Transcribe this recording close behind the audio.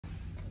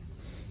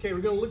Okay, we're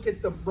gonna look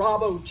at the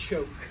Bravo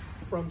Choke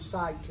from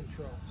side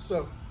control.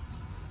 So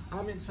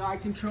I'm in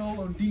side control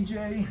on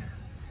DJ.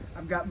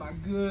 I've got my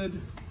good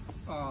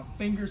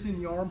fingers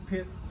in the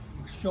armpit,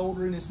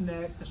 shoulder in his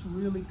neck. That's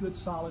really good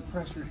solid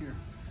pressure here.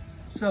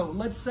 So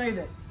let's say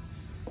that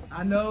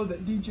I know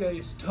that DJ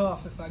is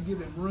tough if I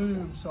give him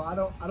room, so I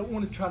don't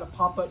want to try to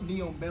pop up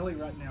knee on belly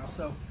right now.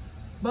 So,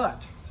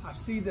 but I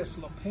see this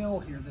lapel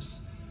here,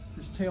 this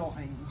tail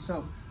hanging.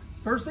 So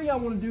first thing I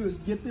want to do is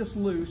get this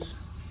loose.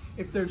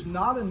 If there's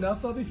not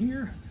enough of it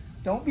here,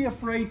 don't be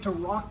afraid to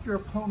rock your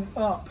opponent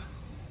up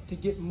to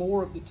get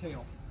more of the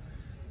tail.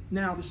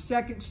 Now the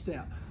second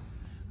step,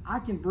 I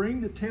can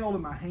bring the tail to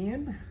my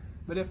hand,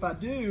 but if I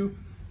do,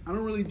 I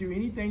don't really do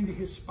anything to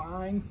his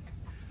spine.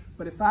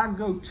 But if I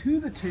go to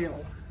the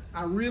tail,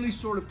 I really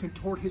sort of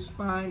contort his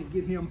spine and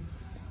get him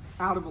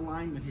out of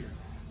alignment here.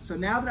 So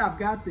now that I've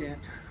got that,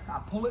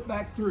 I pull it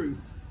back through.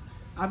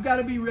 I've got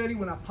to be ready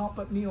when I pop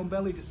up knee on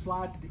belly to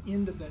slide to the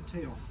end of that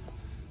tail.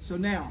 So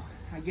now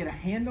I get a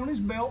hand on his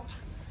belt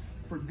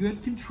for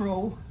good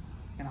control,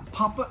 and I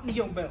pop up knee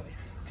on belly,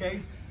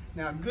 okay?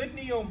 Now, good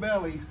knee on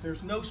belly,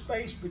 there's no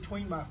space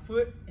between my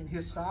foot and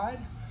his side.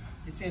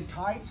 It's in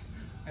tight,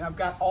 and I've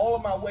got all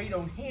of my weight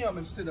on him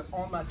instead of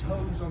on my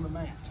toes on the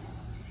mat.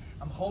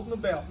 I'm holding the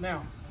belt.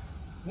 Now,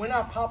 when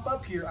I pop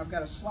up here, I've got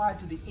to slide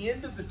to the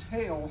end of the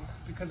tail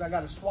because I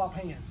got to swap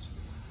hands.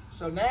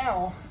 So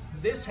now,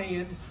 this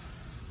hand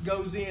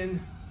goes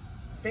in,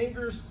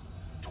 fingers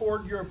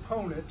toward your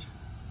opponent.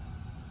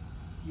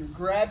 You're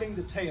grabbing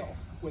the tail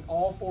with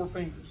all 4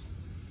 fingers.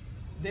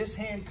 This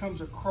hand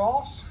comes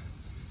across.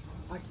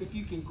 Like if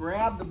you can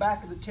grab the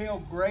back of the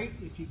tail, great.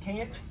 If you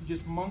can't, you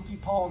just monkey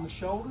paw on the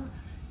shoulder,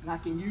 and I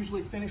can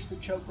usually finish the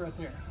choke right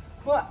there.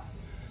 But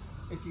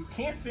if you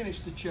can't finish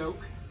the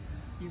choke,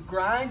 you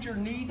grind your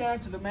knee down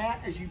to the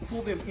mat as you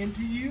pull them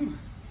into you.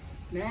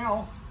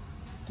 Now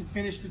you can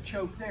finish the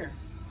choke there.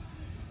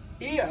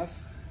 If,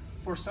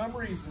 for some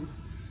reason,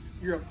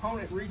 your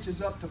opponent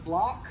reaches up to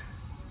block,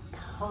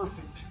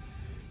 perfect.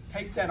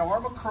 Take that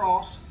arm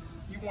across.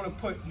 You want to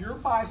put your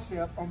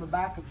bicep on the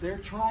back of their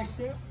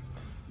tricep,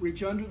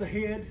 reach under the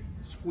head,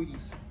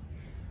 squeeze.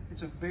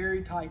 It's a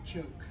very tight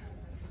choke.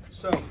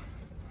 So,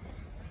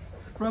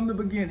 from the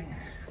beginning,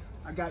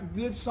 I got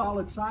good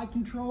solid side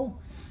control,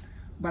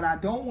 but I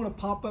don't want to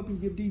pop up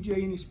and give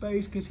DJ any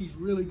space because he's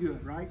really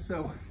good, right?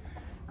 So,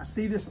 I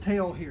see this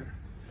tail here.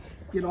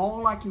 Get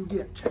all I can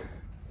get.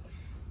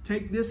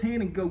 Take this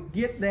hand and go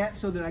get that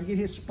so that I get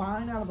his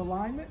spine out of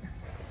alignment.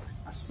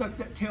 I suck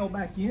that tail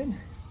back in.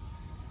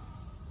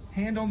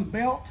 Hand on the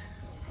belt,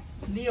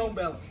 knee on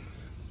belly.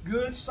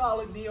 Good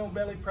solid knee on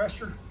belly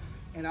pressure.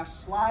 And I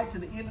slide to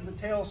the end of the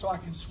tail so I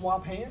can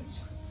swap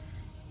hands.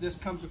 This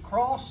comes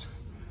across,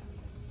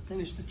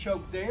 finish the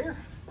choke there.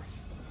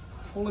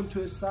 Pull him to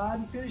his side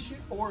and finish it.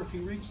 Or if he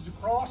reaches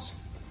across,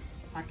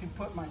 I can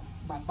put my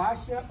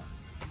bicep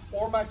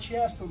or my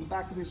chest on the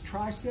back of his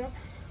tricep,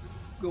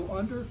 go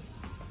under.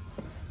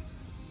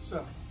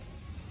 So,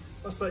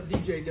 let's let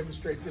DJ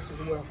demonstrate this as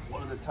well.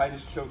 One of the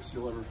tightest chokes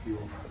you'll ever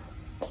feel.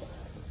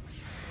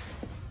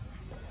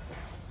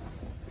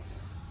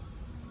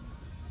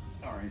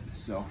 All right,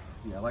 so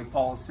yeah, like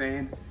Paul is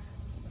saying,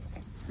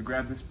 to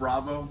grab this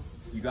Bravo,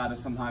 you gotta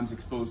sometimes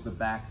expose the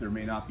back. There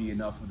may not be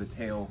enough of the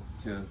tail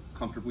to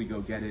comfortably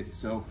go get it.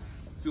 So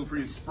feel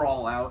free to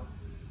sprawl out,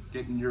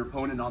 getting your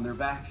opponent on their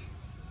back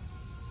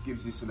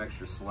gives you some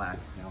extra slack.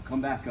 Now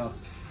come back up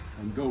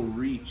and go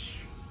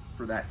reach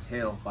for that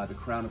tail by the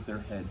crown of their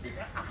head.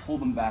 Pull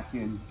them back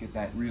in, get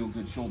that real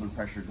good shoulder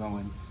pressure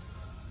going.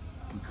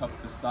 And cup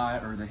the thigh,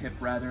 or the hip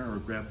rather, or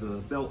grab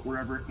the belt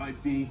wherever it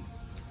might be.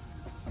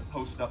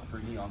 Post up for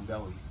knee on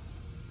belly.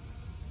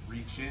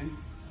 Reach in,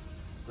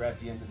 grab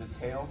the end of the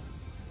tail,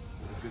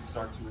 get a good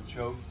start to a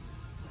choke.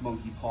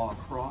 Monkey paw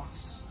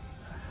across.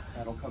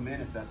 That'll come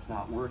in. If that's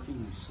not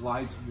working, you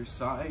slide to your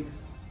side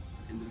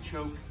into the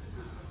choke,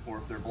 or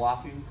if they're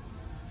blocking,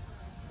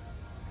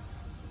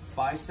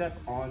 bicep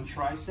on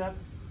tricep,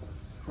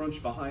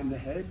 crunch behind the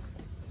head,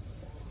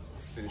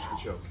 finish the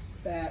choke.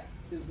 That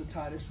is the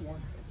tightest one.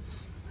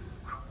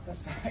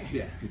 That's tight.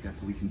 Yeah, it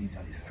definitely can be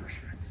tight for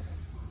sure.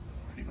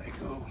 Anyway,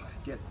 go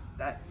get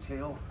that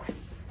tail,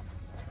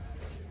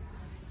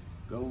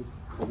 go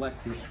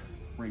collect it,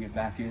 bring it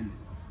back in,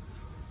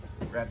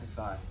 grab the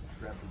thigh,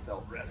 grab the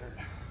belt rather.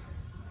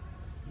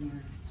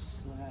 Here,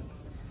 slap,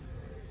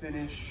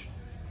 finish,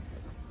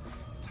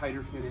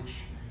 tighter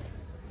finish,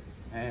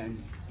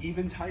 and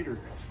even tighter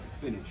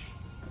finish.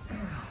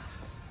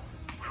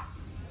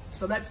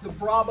 So that's the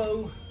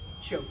Bravo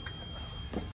Choke.